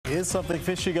is something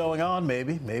fishy going on,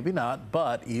 maybe not,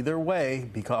 but either way,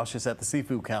 be cautious at the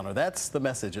seafood counter. That's the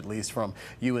message, at least, from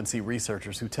UNC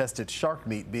researchers who tested shark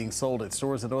meat being sold at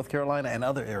stores in North Carolina and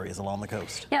other areas along the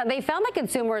coast. Yeah, they found that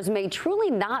consumers may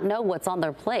truly not know what's on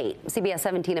their plate. CBS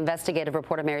 17 investigative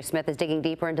reporter Mary Smith is digging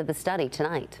deeper into the study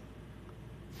tonight.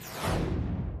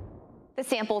 The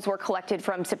samples were collected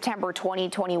from September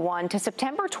 2021 to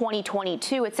September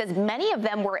 2022. It says many of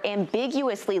them were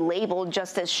ambiguously labeled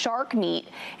just as shark meat,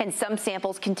 and some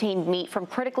samples contained meat from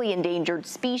critically endangered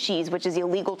species, which is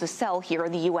illegal to sell here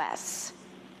in the U.S.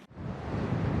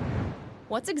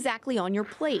 What's exactly on your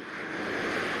plate?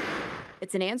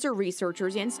 It's an answer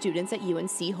researchers and students at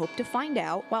UNC hope to find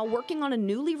out while working on a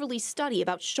newly released study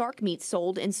about shark meat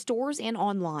sold in stores and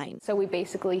online. So we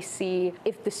basically see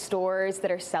if the stores that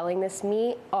are selling this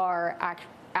meat are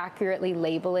accurately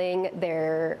labeling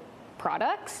their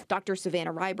products. Dr.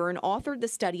 Savannah Ryburn authored the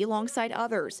study alongside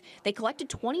others. They collected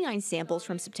 29 samples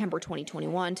from September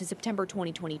 2021 to September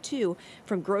 2022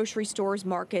 from grocery stores,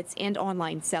 markets, and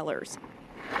online sellers.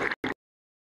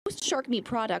 Most shark meat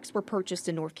products were purchased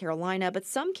in North Carolina, but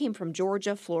some came from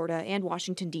Georgia, Florida, and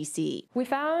Washington, D.C. We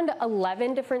found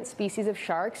 11 different species of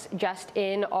sharks just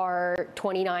in our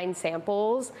 29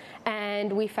 samples,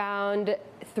 and we found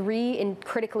 3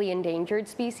 critically endangered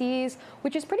species,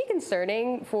 which is pretty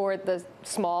concerning for the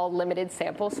small, limited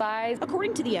sample size.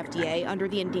 According to the FDA, under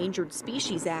the Endangered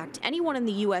Species Act, anyone in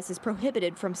the U.S. is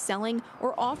prohibited from selling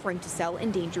or offering to sell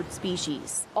endangered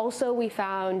species. Also, we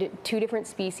found 2 different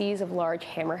species of large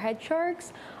hammerhead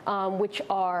sharks, which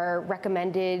are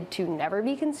recommended to never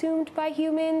be consumed by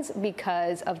humans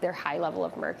because of their high level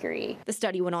of mercury. The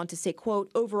study went on to say,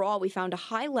 quote, overall, we found a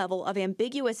high level of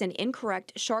ambiguous and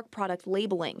incorrect shark product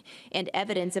labeling and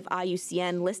evidence of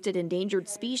IUCN listed endangered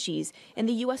species in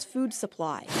the U.S. food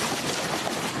supply.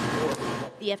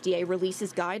 The FDA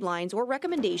releases guidelines or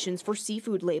recommendations for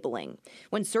seafood labeling.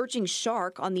 When searching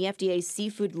shark on the FDA's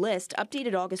seafood list,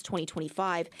 updated August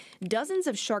 2025, dozens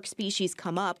of shark species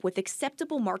come up with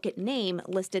acceptable market name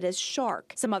listed as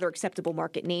shark. Some other acceptable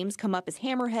market names come up as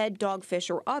hammerhead,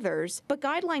 dogfish, or others, but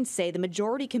guidelines say the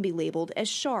majority can be labeled as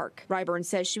shark. Ryburn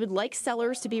says she would like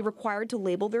sellers to be required to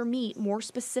label their meat more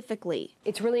specifically.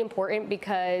 It's really important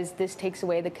because this takes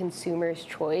away the consumer's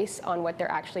choice on what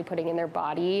they're actually putting in their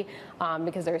body,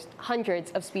 because there's hundreds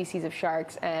of species of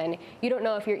sharks, and you don't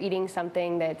know if you're eating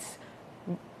something that's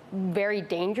very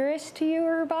dangerous to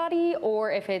your body or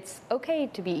if it's okay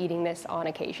to be eating this on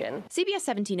occasion. CBS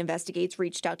 17 Investigates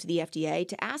reached out to the FDA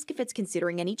to ask if it's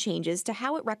considering any changes to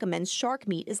how it recommends shark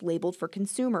meat is labeled for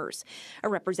consumers. A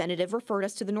representative referred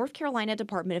us to the North Carolina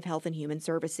Department of Health and Human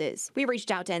Services. We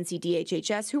reached out to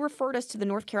NCDHHS, who referred us to the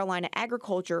North Carolina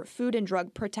Agriculture, Food and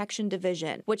Drug Protection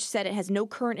Division, which said it has no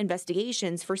current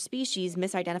investigations for species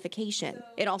misidentification.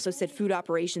 It also said food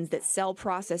operations that sell,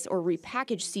 process, or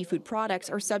repackage seafood products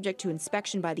are subject to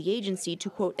inspection by the agency to,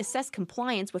 quote, assess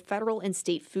compliance with federal and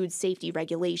state food safety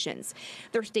regulations.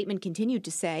 Their statement continued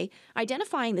to say,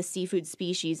 identifying the seafood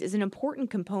species is an important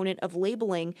component of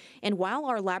labeling, and while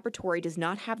our laboratory does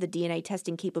not have the DNA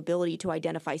testing capability to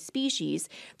identify species,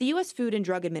 the U.S. Food and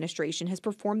Drug Administration has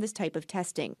performed this type of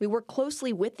testing. We work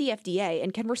closely with the FDA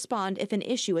and can respond if an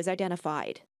issue is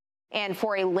identified. And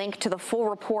for a link to the full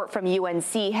report from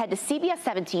UNC, head to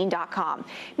CBS17.com.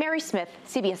 Mary Smith,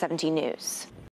 CBS 17 News.